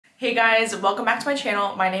Hey guys, welcome back to my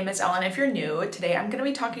channel. My name is Ellen if you're new. Today I'm going to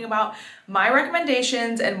be talking about my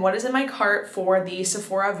recommendations and what is in my cart for the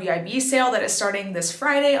Sephora VIB sale that is starting this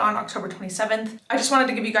Friday on October 27th. I just wanted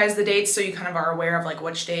to give you guys the dates so you kind of are aware of like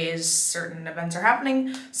which days certain events are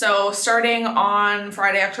happening. So starting on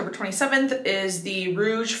Friday, October 27th is the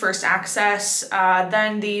Rouge First Access,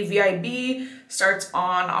 then the VIB starts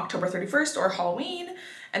on October 31st or Halloween.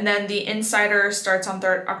 And then the Insider starts on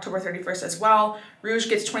October 31st as well. Rouge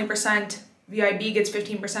gets 20%, VIB gets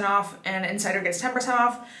 15% off, and Insider gets 10%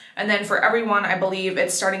 off. And then for everyone, I believe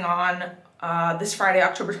it's starting on this Friday,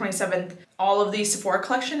 October 27th. All of the Sephora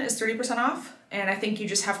collection is 30% off. And I think you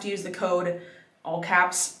just have to use the code all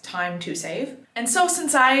caps time to save. And so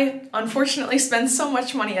since I unfortunately spend so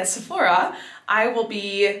much money at Sephora, I will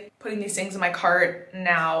be putting these things in my cart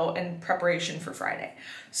now in preparation for Friday.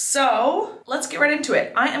 So let's get right into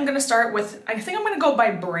it. I am gonna start with, I think I'm gonna go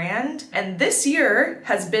by brand. And this year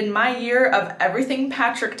has been my year of everything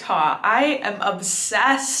Patrick Ta. I am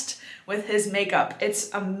obsessed with his makeup.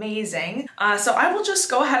 It's amazing. So I will just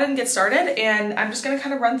go ahead and get started, and I'm just gonna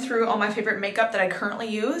kind of run through all my favorite makeup that I currently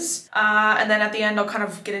use. And then at the end, I'll kind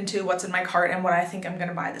of get into what's in my cart and what I think I'm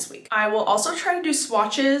gonna buy this week. I will also try to do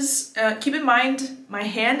swatches. Keep in mind, my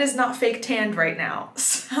hand is not fake tanned right now.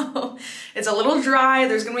 So it's a little dry.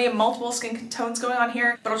 There's gonna be multiple skin tones going on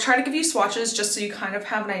here, but I'll try to give you swatches just so you kind of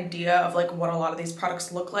have an idea of like what a lot of these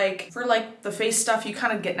products look like. For like the face stuff, you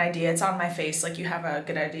kind of get an idea. It's on my face, like you have a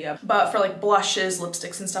good idea. But for like blushes,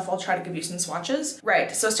 lipsticks and stuff, I'll try to give you some swatches.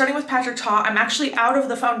 Right, so starting with Patrick Ta, I'm actually out of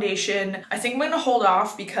the foundation. I think I'm gonna hold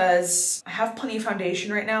off because I have plenty of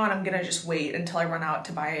foundation right now and I'm gonna just wait until I run out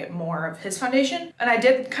to buy more of his foundation. And I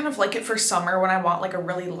did kind of like it for summer when I want like a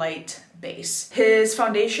really light base. His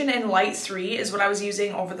foundation in Light 3 is what I was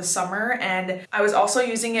using over the summer, and I was also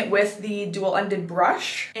using it with the dual-ended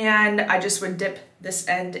brush, and I just would dip this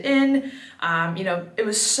end in. You know, it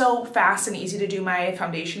was so fast and easy to do my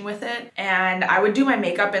foundation with it, and I would do my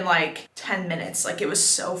makeup in like 10 minutes. Like, it was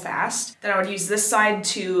so fast. Then I would use this side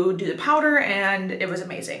to do the powder, and it was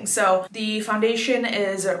amazing. So the foundation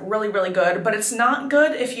is really, really good, but it's not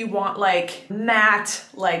good if you want like matte,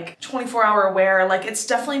 like 24-hour wear. Like, it's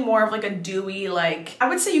definitely more of like a dewy, like, I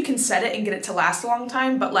would say you can set it and get it to last a long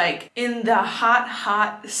time, but like in the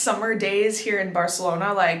hot summer days here in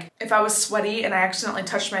Barcelona, like if I was sweaty and I accidentally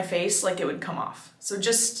touched my face, like it would come off. So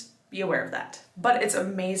just be aware of that. But it's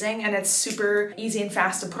amazing and it's super easy and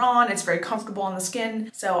fast to put on. It's very comfortable on the skin.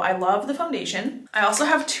 So I love the foundation. I also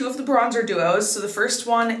have two of the bronzer duos. So the first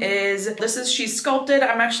one is, this is She's Sculpted.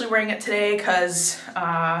 I'm actually wearing it today because,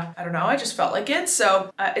 I don't know, I just felt like it.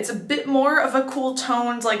 So it's a bit more of a cool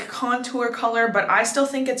toned like contour color, but I still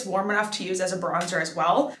think it's warm enough to use as a bronzer as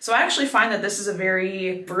well. So I actually find that this is a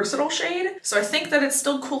very versatile shade. So I think that it's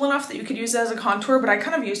still cool enough that you could use it as a contour, but I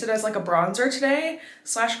kind of used it as like a bronzer today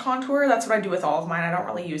 / contour. That's what I do with all of mine. I don't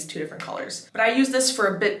really use two different colors, but I use this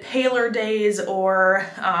for a bit paler days or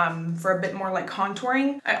for a bit more like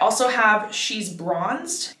contouring. I also have She's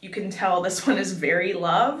Bronzed. You can tell this one is very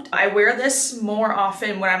loved. I wear this more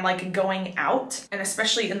often when I'm like going out, and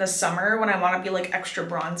especially in the summer when I want to be like extra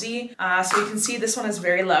bronzy. So you can see this one is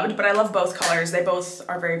very loved, but I love both colors. They both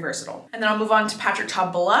are very versatile. And then I'll move on to Patrick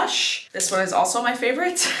Ta Blush. This one is also my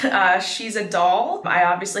favorite. She's a Doll. I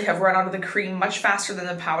obviously have run out of the cream much faster than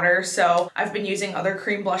the powder, so I've been using other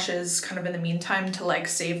cream blushes kind of in the meantime to like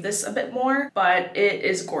save this a bit more, but it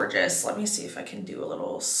is gorgeous. Let me see if I can do a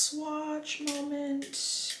little swatch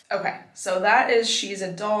moment. Okay, so that is She's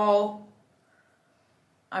a Doll.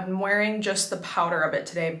 I'm wearing just the powder of it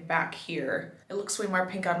today back here. It looks way more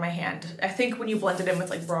pink on my hand. I think when you blend it in with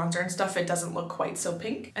like bronzer and stuff, it doesn't look quite so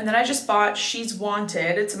pink. And then I just bought She's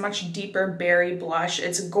Wanted. It's a much deeper berry blush.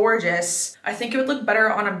 It's gorgeous. I think it would look better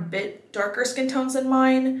on a bit darker skin tones than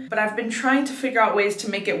mine, but I've been trying to figure out ways to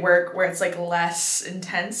make it work where it's like less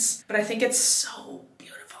intense, but I think it's so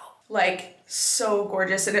beautiful. Like, so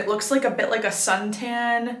gorgeous, and it looks like a bit like a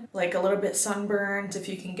suntan, like a little bit sunburned, if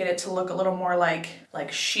you can get it to look a little more like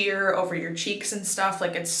sheer over your cheeks and stuff.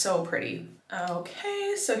 Like, it's so pretty.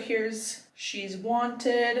 Okay, so here's She's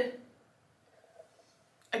Wanted.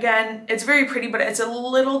 Again, it's very pretty, but it's a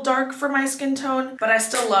little dark for my skin tone, but I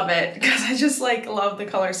still love it because I just like love the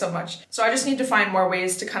color so much. So I just need to find more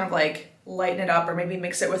ways to kind of like lighten it up or maybe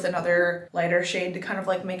mix it with another lighter shade to kind of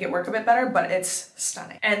like make it work a bit better, but it's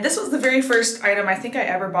stunning. And this was the very first item I think I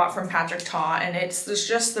ever bought from Patrick Ta, and it's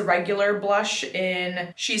just the regular blush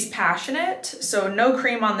in She's Passionate. So no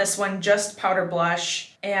cream on this one, just powder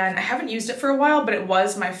blush. And I haven't used it for a while, but it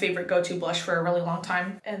was my favorite go-to blush for a really long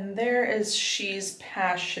time. And there is She's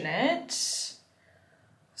Passionate.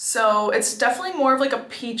 So it's definitely more of like a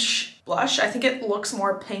peach blush. I think it looks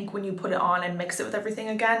more pink when you put it on and mix it with everything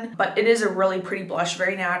again, but it is a really pretty blush,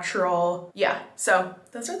 very natural. Yeah, so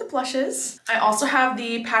those are the blushes. I also have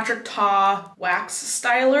the Patrick Ta Wax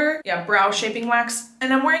Styler. Yeah, brow shaping wax,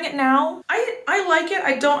 and I'm wearing it now. I like it.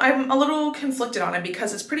 I'm a little conflicted on it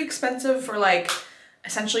because it's pretty expensive for like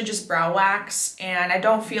essentially just brow wax, and I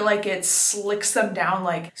don't feel like it slicks them down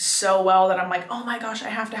like so well that I'm like, oh my gosh, I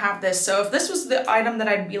have to have this. So if this was the item that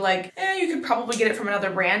I'd be like, you could probably get it from another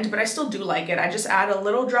brand, but I still do like it. I just add a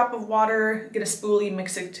little drop of water, get a spoolie,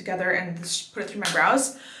 mix it together, and just put it through my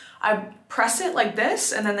brows. I press it like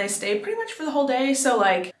this, and then they stay pretty much for the whole day. So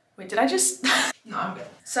like, wait, did I just? No, I'm good.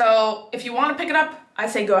 So if you want to pick it up, I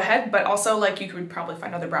say go ahead, but also like you could probably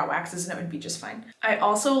find other brow waxes and it would be just fine. I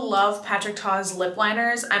also love Patrick Ta's lip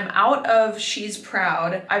liners. I'm out of She's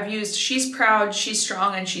Proud. I've used She's Proud, She's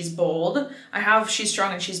Strong, and She's Bold. I have She's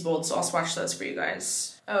Strong and She's Bold, so I'll swatch those for you guys.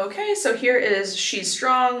 Okay, so here is She's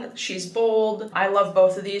Strong, She's Bold. I love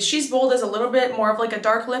both of these. She's Bold is a little bit more of like a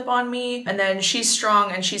dark lip on me, and then She's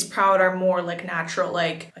Strong and She's Proud are more like natural,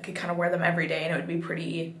 like I could kind of wear them every day and it would be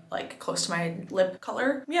pretty like close to my lip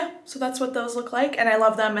color. Yeah, so that's what those look like, and I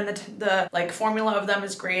love them, and the like formula of them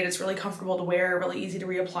is great. It's really comfortable to wear, really easy to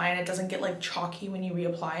reapply, and it doesn't get like chalky when you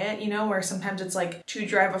reapply it, you know, where sometimes it's like too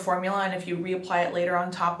dry of a formula, and if you reapply it later on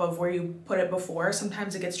top of where you put it before,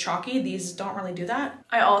 sometimes it gets chalky. These don't really do that.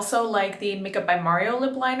 I also like the Makeup by Mario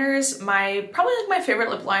lip liners. Probably like my favorite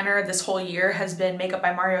lip liner this whole year has been Makeup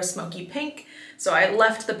by Mario Smoky Pink. So I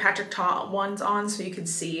left the Patrick Ta ones on so you could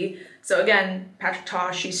see. So again, Patrick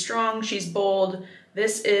Ta, She's Strong, She's Bold.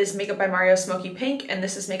 This is Makeup by Mario Smoky Pink, and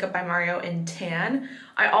this is Makeup by Mario in Tan.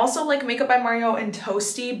 I also like Makeup by Mario in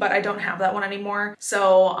Toasty, but I don't have that one anymore.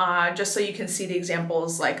 So just so you can see the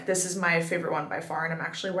examples, like this is my favorite one by far, and I'm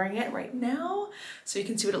actually wearing it right now. So you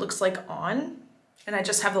can see what it looks like on. And I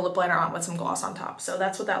just have the lip liner on with some gloss on top. So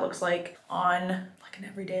that's what that looks like on like an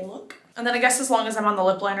everyday look. And then I guess as long as I'm on the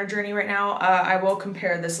lip liner journey right now, I will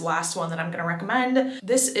compare this last one that I'm gonna recommend.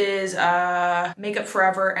 This is Makeup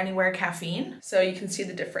Forever Anywhere Caffeine. So you can see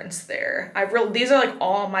the difference there. These are like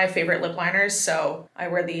all my favorite lip liners, so I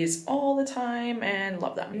wear these all the time and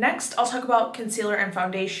love them. Next, I'll talk about concealer and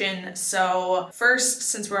foundation. So first,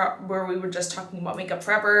 since we were just talking about Makeup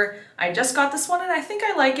Forever, I just got this one and I think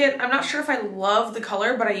I like it. I'm not sure if I love the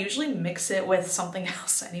color, but I usually mix it with something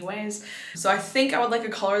else anyways. So I think I would like a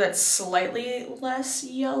color that's slightly less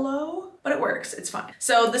yellow, but it works, it's fine.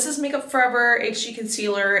 So this is Makeup Forever HD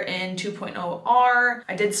Concealer in 2.0R.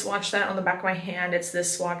 I did swatch that on the back of my hand. It's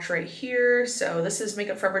this swatch right here. So this is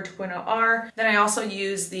Makeup Forever 2.0R. Then I also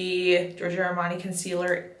use the Giorgio Armani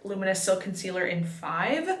Concealer, Luminous Silk Concealer in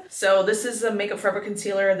 5. So this is the Makeup Forever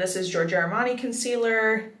Concealer. This is Giorgio Armani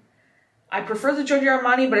Concealer. I prefer the Giorgio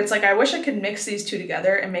Armani, but it's like I wish I could mix these two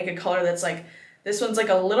together and make a color that's like, this one's like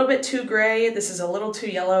a little bit too gray, this is a little too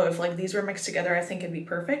yellow. If like these were mixed together, I think it'd be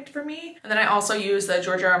perfect for me. And then I also use the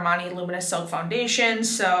Giorgio Armani Luminous Silk Foundation.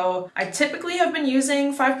 So I typically have been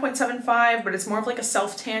using 5.75, but it's more of like a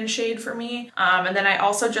self-tan shade for me. And then I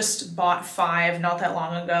also just bought 5 not that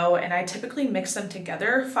long ago, and I typically mix them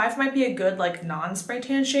together. 5 might be a good like non-spray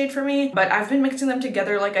tan shade for me, but I've been mixing them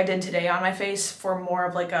together like I did today on my face for more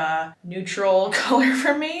of like a neutral color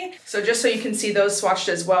for me. So just so you can see those swatched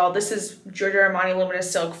as well, this is Giorgio Armani Luminous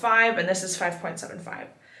Silk 5, and this is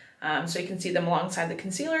 5.75. So you can see them alongside the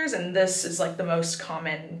concealers, and this is like the most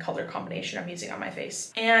common color combination I'm using on my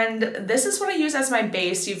face. And this is what I use as my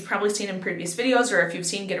base. You've probably seen in previous videos, or if you've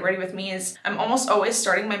seen Get Ready With Me, is I'm almost always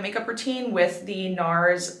starting my makeup routine with the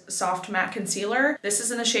NARS Soft Matte Concealer. This is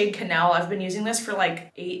in the shade Canal. I've been using this for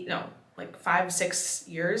like 5-6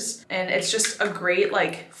 years, and it's just a great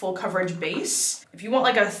like full coverage base. If you want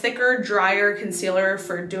like a thicker, drier concealer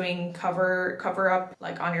for doing cover up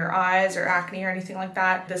like on your eyes or acne or anything like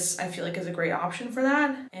that, this I feel like is a great option for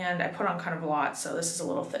that. And I put on kind of a lot, so this is a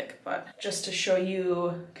little thick, but just to show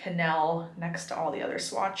you Canal next to all the other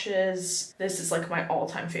swatches, this is like my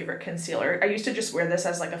all-time favorite concealer. I used to just wear this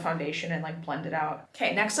as like a foundation and like blend it out.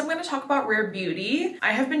 Okay, next I'm going to talk about Rare Beauty.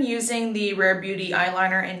 I have been using the Rare Beauty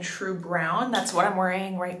eyeliner in True Brown. That's what I'm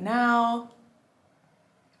wearing right now.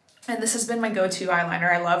 And this has been my go-to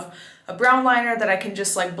eyeliner. I love a brown liner that I can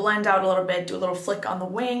just like blend out a little bit, do a little flick on the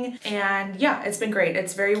wing, and yeah, it's been great.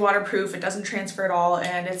 It's very waterproof, it doesn't transfer at all,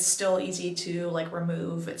 and it's still easy to like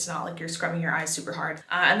remove. It's not like you're scrubbing your eyes super hard.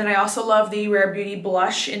 And then I also love the Rare Beauty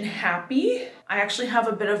blush in Happy. I actually have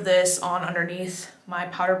a bit of this on underneath my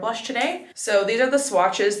powder blush today. So these are the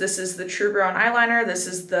swatches. This is the True Brown eyeliner, this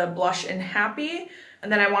is the blush in Happy.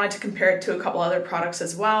 And then I wanted to compare it to a couple other products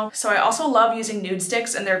as well. So I also love using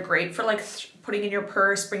Nudestix, and they're great for like putting in your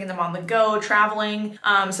purse, bringing them on the go, traveling.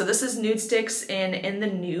 So this is Nudestix in the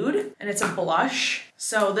Nude, and it's a blush.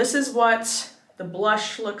 So this is what the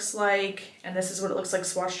blush looks like, and this is what it looks like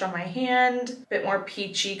swatched on my hand. Bit more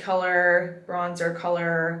peachy color, bronzer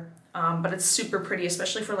color, but it's super pretty,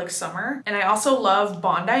 especially for like summer. And I also love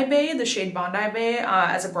Bondi Bay, the shade Bondi Bay,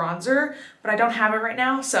 as a bronzer, but I don't have it right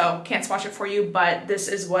now, so can't swatch it for you, but this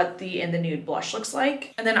is what the In the Nude blush looks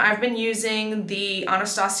like. And then I've been using the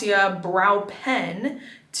Anastasia brow pen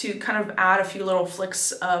to kind of add a few little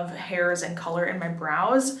flicks of hairs and color in my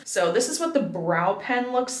brows. So this is what the brow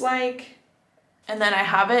pen looks like. And then I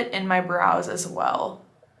have it in my brows as well.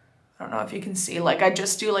 I don't know if you can see, like I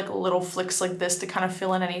just do like little flicks like this to kind of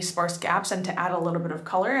fill in any sparse gaps and to add a little bit of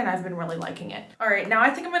color, and I've been really liking it. All right, now I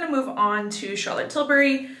think I'm gonna move on to Charlotte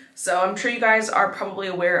Tilbury. So I'm sure you guys are probably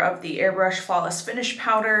aware of the Airbrush Flawless Finish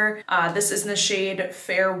Powder. This is in the shade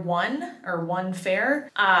Fair 1 or 1 Fair.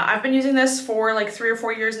 I've been using this for like 3 or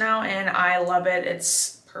 4 years now, and I love it.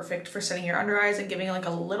 It's perfect for setting your under eyes and giving like a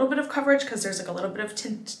little bit of coverage because there's like a little bit of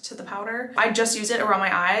tint to the powder. I just use it around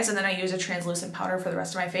my eyes, and then I use a translucent powder for the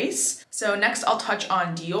rest of my face. So next I'll touch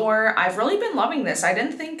on Dior. I've really been loving this. I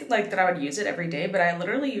didn't think like that I would use it every day, but I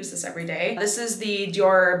literally use this every day. This is the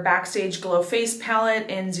Dior Backstage Glow Face Palette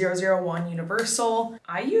in 001 Universal.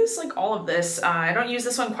 I use like all of this. I don't use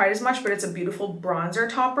this one quite as much, but it's a beautiful bronzer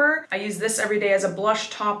topper. I use this every day as a blush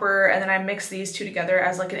topper, and then I mix these two together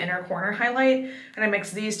as like an inner corner highlight, and I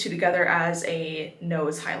mix these two together as a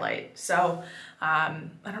nose highlight. So I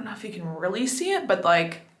don't know if you can really see it, but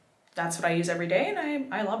like that's what I use every day,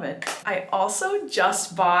 and I love it. I also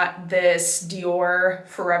just bought this Dior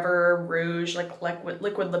Forever Rouge like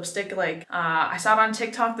liquid lipstick. Like I saw it on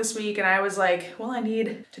TikTok this week, and I was like, well, I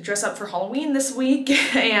need to dress up for Halloween this week.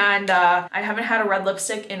 And I haven't had a red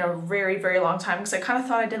lipstick in a very, very long time because I kind of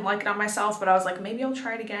thought I didn't like it on myself, but I was like, maybe I'll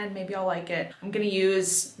try it again, maybe I'll like it. I'm gonna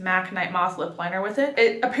use MAC Night Moth lip liner with it.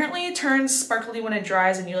 It apparently turns sparkly when it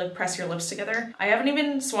dries and you like press your lips together. I haven't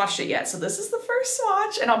even swatched it yet, so this is the first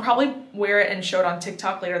swatch, and I'll probably wear it and show it on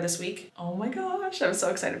TikTok later this week. Oh my gosh, I'm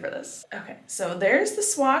so excited for this. Okay, so there's the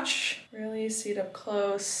swatch. Really see it up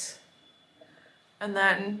close. And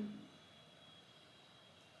then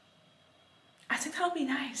I think that'll be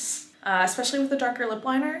nice. Especially with the darker lip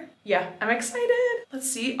liner. Yeah, I'm excited. Let's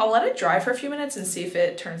see, I'll let it dry for a few minutes and see if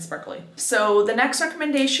it turns sparkly. So the next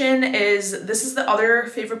recommendation is, this is the other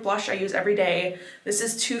favorite blush I use every day. This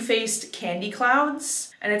is TooFaced Candy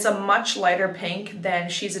Clouds, and it's a much lighter pink than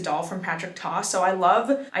She's a Doll from Patrick Ta. So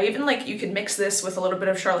I even like, you can mix this with a little bit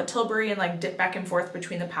of Charlotte Tilbury and like dip back and forth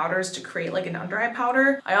between the powders to create like an under eye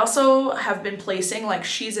powder. I also have been placing like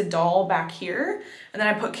She's a Doll back here, and then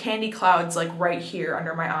I put Candy Clouds like right here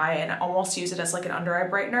under my eye, and I almost use it as like an under eye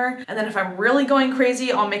brightener. And then if I'm really going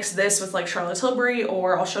crazy, I'll mix this with like Charlotte Tilbury,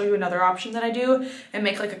 or I'll show you another option that I do and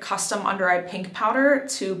make like a custom under eye pink powder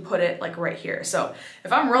to put it like right here. So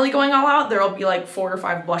if I'm really going all out, there'll be like 4 or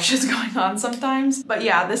 5 blushes going on sometimes. But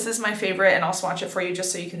yeah, this is my favorite, and I'll swatch it for you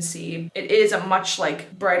just so you can see. It is a much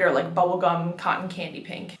like brighter, like bubblegum cotton candy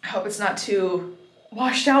pink. I hope it's not too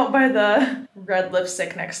washed out by the red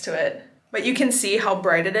lipstick next to it. But you can see how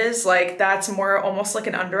bright it is. Like that's more almost like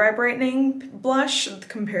an under eye brightening blush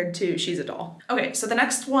compared to She's a Doll. Okay, so the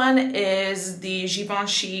next one is the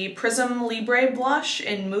Givenchy Prism Libre blush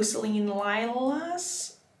in Mousseline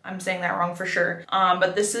Lilas. I'm saying that wrong for sure.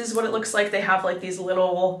 But this is what it looks like. They have like these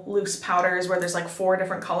little loose powders where there's like 4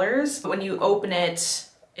 different colors. But when you open it,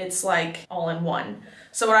 it's like all in one.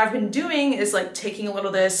 So what I've been doing is like taking a little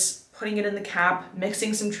of this, putting it in the cap,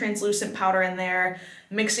 mixing some translucent powder in there,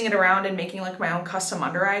 mixing it around and making like my own custom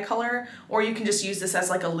under eye color, or you can just use this as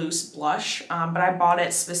like a loose blush. But I bought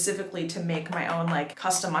it specifically to make my own like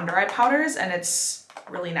custom under eye powders, and it's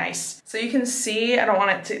really nice. So you can see, I don't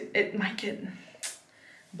want it to, it might get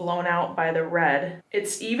blown out by the red.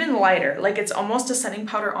 It's even lighter, like it's almost a setting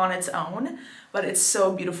powder on its own, but it's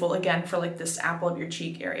so beautiful again for like this apple of your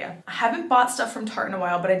cheek area. I haven't bought stuff from Tarte in a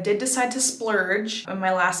while, but I did decide to splurge on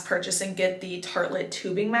my last purchase and get the Tartelette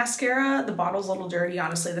tubing mascara. The bottle's a little dirty,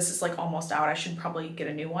 honestly. This is like almost out. I should probably get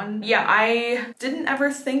a new one. Yeah, I didn't ever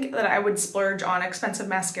think that I would splurge on expensive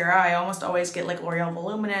mascara. I almost always get like L'Oreal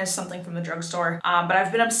Voluminous, something from the drugstore. But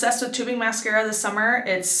I've been obsessed with tubing mascara this summer.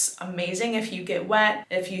 It's amazing if you get wet,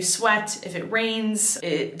 if you sweat, if it rains.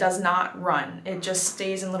 It does not run. It just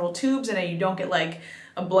stays in little tubes, and you don't get like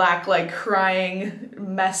a black like crying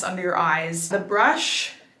mess under your eyes. The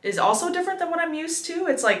brush is also different than what I'm used to.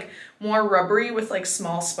 It's like more rubbery with like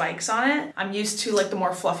small spikes on it. I'm used to like the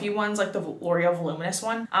more fluffy ones, like the L'Oreal Voluminous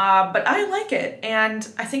one. But I like it, and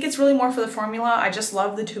I think it's really more for the formula. I just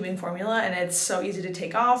love the tubing formula, and it's so easy to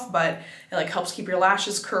take off, but it like helps keep your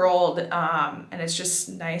lashes curled, and it's just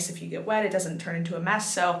nice if you get wet, it doesn't turn into a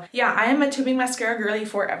mess. So yeah, I am a tubing mascara girly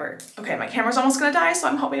forever. Okay, my camera's almost gonna die, so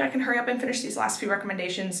I'm hoping I can hurry up and finish these last few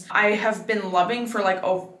recommendations. I have been loving for like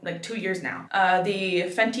 2 years now, the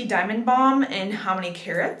Fenty Diamond Bomb in How Many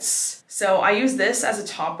Carats. So I use this as a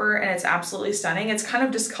topper, and it's absolutely stunning. It's kind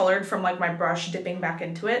of discolored from like my brush dipping back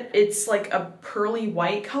into it. It's like a pearly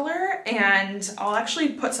white color, and I'll actually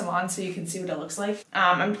put some on so you can see what it looks like.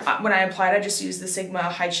 When I applied, I just used the Sigma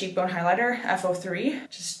High Cheekbone Highlighter, FO3.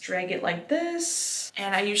 Just drag it like this.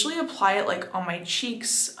 And I usually apply it like on my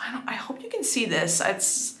cheeks. I hope you can see this.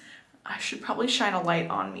 I should probably shine a light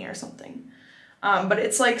on me or something. But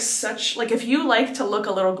it's like if you like to look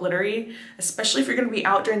a little glittery, especially if you're gonna be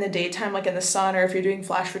out during the daytime, like in the sun, or if you're doing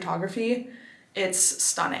flash photography, it's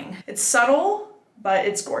stunning. It's subtle, but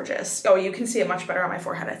it's gorgeous. Oh, you can see it much better on my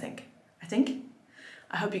forehead, I think.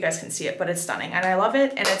 I hope you guys can see it, but it's stunning, and I love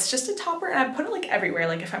it. And it's just a topper, and I put it like everywhere.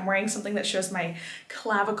 Like if I'm wearing something that shows my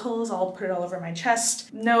clavicles, I'll put it all over my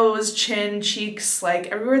chest, nose, chin, cheeks, like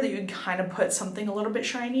everywhere that you kind of put something a little bit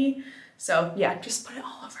shiny. So yeah, just put it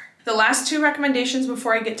all over. The last two recommendations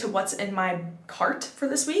before I get to what's in my cart for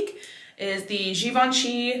this week is the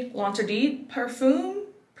Givenchy L'Interdit perfume.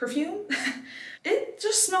 It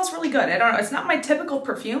just smells really good. I don't know, it's not my typical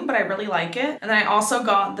perfume, but I really like it. And then I also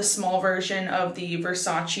got the small version of the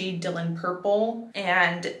Versace Dylan Purple,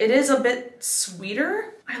 and it is a bit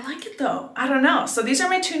sweeter. I like it though. I don't know. So these are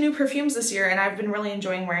my two new perfumes this year, and I've been really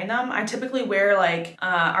enjoying wearing them. I typically wear like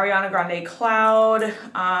Ariana Grande Cloud,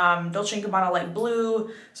 Dolce & Gabbana Light Blue.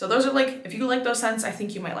 So those are like, if you like those scents, I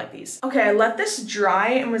think you might like these. Okay, I let this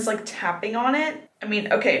dry and was like tapping on it. I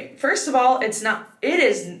mean, okay, first of all, it's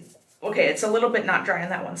a little bit not dry in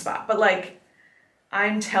that one spot, but like,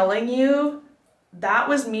 I'm telling you, that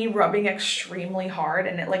was me rubbing extremely hard,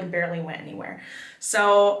 and it like barely went anywhere.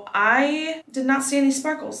 So I did not see any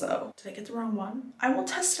sparkles though. Did I get the wrong one? I will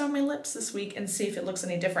test it on my lips this week and see if it looks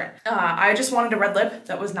any different. I just wanted a red lip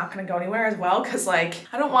that was not gonna go anywhere as well, because like,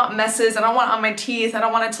 I don't want messes, I don't want it on my teeth, I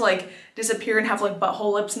don't want it to like disappear and have like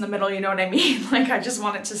butthole lips in the middle, you know what I mean? Like, I just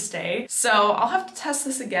want it to stay. So I'll have to test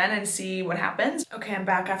this again and see what happens. Okay, I'm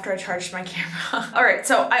back after I charged my camera. All right,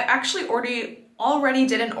 so I actually already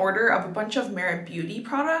did an order of a bunch of Merit Beauty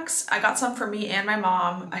products. I got some for me and my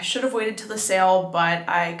mom. I should have waited till the sale, but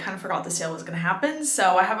I kind of forgot the sale was gonna happen.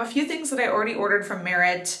 So I have a few things that I already ordered from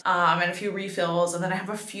Merit, and a few refills, and then I have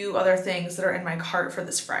a few other things that are in my cart for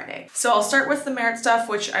this Friday. So I'll start with the Merit stuff,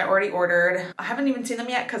 which I already ordered. I haven't even seen them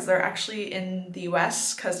yet because they're actually in the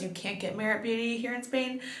US, because you can't get Merit Beauty here in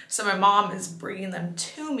Spain. So my mom is bringing them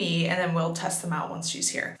to me, and then we'll test them out once she's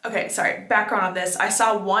here. Okay, sorry, background on this. I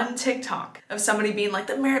saw one TikTok of somebody being like,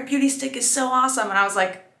 the Merit Beauty stick is so awesome, and I was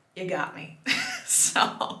like, you got me.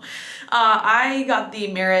 So I got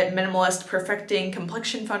the Merit Minimalist Perfecting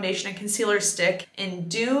Complexion Foundation and Concealer Stick in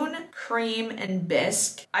Dune, Cream, and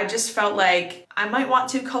Bisque. I just felt like I might want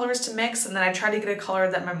two colors to mix, and then I tried to get a color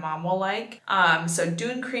that my mom will like. So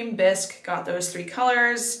Dune, Cream, Bisque, got those three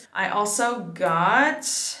colors. I also got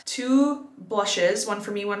two blushes, one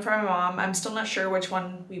for me, one for my mom. I'm still not sure which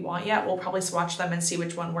one we want yet. We'll probably swatch them and see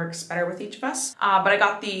which one works better with each of us. But I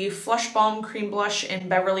got the Flush Balm Cream Blush in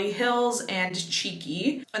Beverly Hills and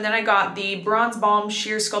Cheeky. And then I got the Bronze Balm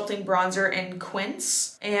Sheer Sculpting Bronzer in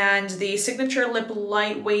Quince, and the Signature Lip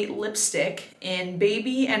Lightweight Lipstick in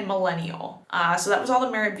Baby and Millennial. So that was all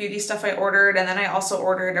the Merit Beauty stuff I ordered, and then I also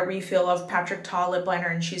ordered a refill of Patrick Ta lip liner,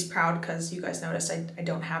 and She's Proud, because you guys noticed I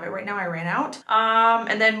don't have it right now, I ran out.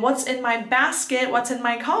 And then what's in my basket, what's in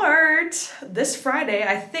my cart? This Friday,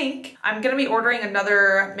 I think I'm gonna be ordering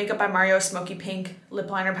another Makeup by Mario Smoky Pink lip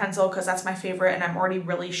liner pencil, because that's my favorite, and I'm already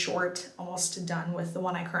really short, almost done with the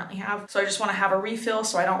one I currently have. So I just wanna have a refill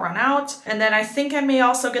so I don't run out. And then I think I may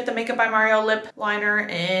also get the Makeup by Mario lip liner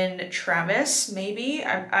in Travis, maybe.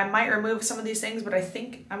 I might remove some of these things, but I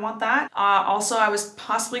think I want that. Also, I was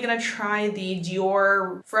possibly gonna try the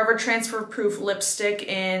Dior Forever Transfer Proof lipstick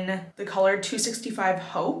in the color 265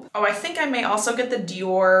 Hope. Oh, I think I may also get the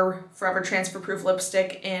Dior Forever Transfer Proof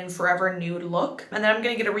lipstick in Forever Nude Look. And then I'm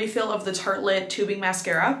gonna get a refill of the Tartelette Tubing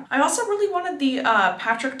mascara. I also really wanted the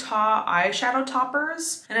Patrick Ta eyeshadow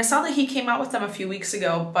toppers, and I saw that he came out with them a few weeks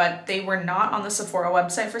ago, but they were not on the Sephora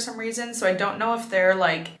website for some reason, so I don't know if they're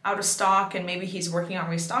like out of stock and maybe he's working on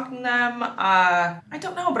restocking them. I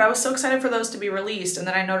don't know, but I was so excited for those to be released, and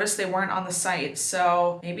then I noticed they weren't on the site,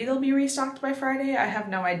 so maybe they'll be restocked by Friday. I have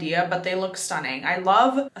no idea, but they look stunning. I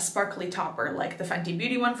love a sparkly topper, like the Fenty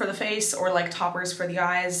Beauty one for the face, or like toppers for the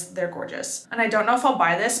eyes. They're gorgeous. And I don't know if I'll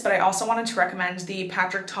buy this, but I also wanted to recommend the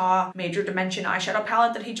Patrick Ta Major Dimension eyeshadow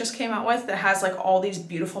palette that he just came out with that has like all these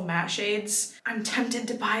beautiful matte shades. I'm tempted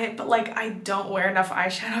to buy it, but like I don't wear enough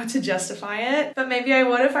eyeshadow to justify it, but maybe I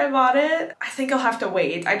would if I bought it. I think I'll have to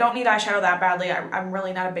wait. I don't need eyeshadow that badly. I'm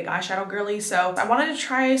really not a big eyeshadow girly, so I wanted to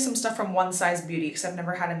try some stuff from One Size Beauty because I've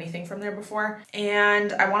never had anything from there before.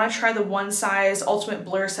 And I want to try the One Size Ultimate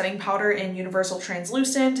Blur Setting Powder in Universal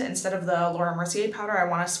Translucent instead of the Laura Mercier powder. I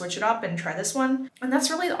want to switch it up and try this one. And that's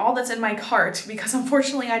really all that's in my cart because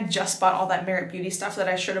unfortunately I just bought all that Merit Beauty stuff that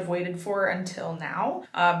I should have waited for until now,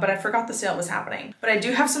 but I forgot the sale was happening. But I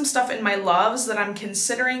do have some stuff in my loves that I'm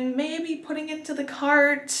considering maybe putting into the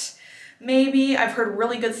cart. Maybe. I've heard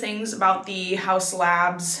really good things about the Haus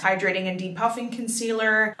Labs Hydrating and Depuffing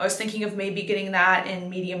Concealer. I was thinking of maybe getting that in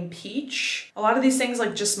medium peach. A lot of these things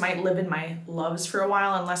like just might live in my loves for a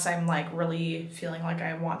while unless I'm like really feeling like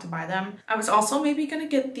I want to buy them. I was also maybe gonna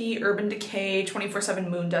get the Urban Decay 24/7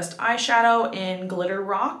 Moon Dust eyeshadow in Glitter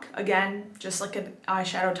Rock. Again, just like an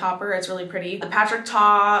eyeshadow topper. It's really pretty. The Patrick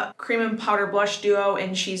Ta Cream and Powder Blush Duo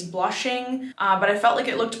in She's Blushing, but I felt like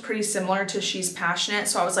it looked pretty similar to She's Passionate,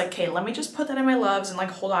 so I was like, okay, let me just put that in my loves and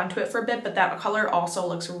like hold on to it for a bit, but that color also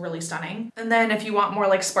looks really stunning. And then if you want more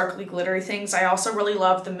like sparkly glittery things, I also really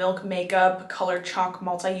love the Milk Makeup Color Chalk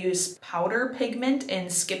Multi-Use Powder Pigment in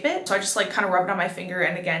Skip It. So I just like kind of rub it on my finger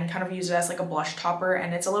and again kind of use it as like a blush topper,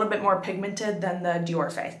 and it's a little bit more pigmented than the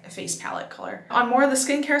Dior face palette color. On more of the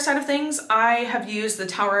skincare side of things, I have used the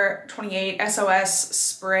Tower 28 SOS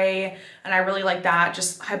spray, and I really like that.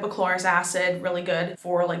 Just hypochlorous acid, really good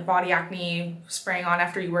for like body acne, spraying on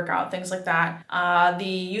after you work out, things like that. The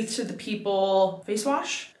Youth to the People face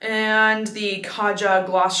wash and the Kaja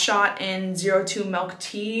Gloss Shot in 02 Milk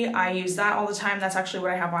Tea. I use that all the time. That's actually what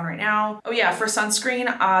I have on right now. Oh yeah, for sunscreen,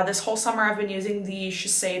 this whole summer I've been using the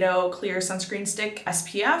Shiseido Clear Sunscreen Stick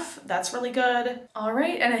SPF. That's really good. All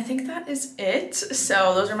right, and I think that is it.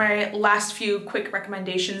 So those are my last few quick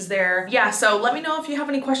recommendations there. Yeah, so let me know if you have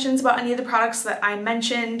any questions about any of the products that I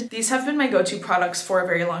mentioned. These have been my go-to products for a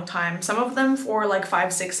very long time. Some of them for like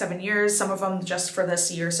 5, 6, 7 years, some of them just for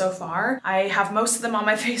this year so far. I have most of them on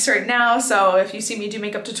my face right now, so if you see me do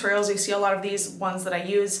makeup tutorials, you see a lot of these ones that I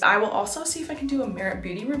use. I will also see if I can do a Merit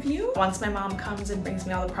Beauty review once my mom comes and brings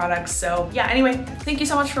me all the products. So yeah, anyway, thank you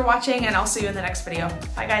so much for watching, and I'll see you in the next video.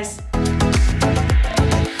 Bye guys.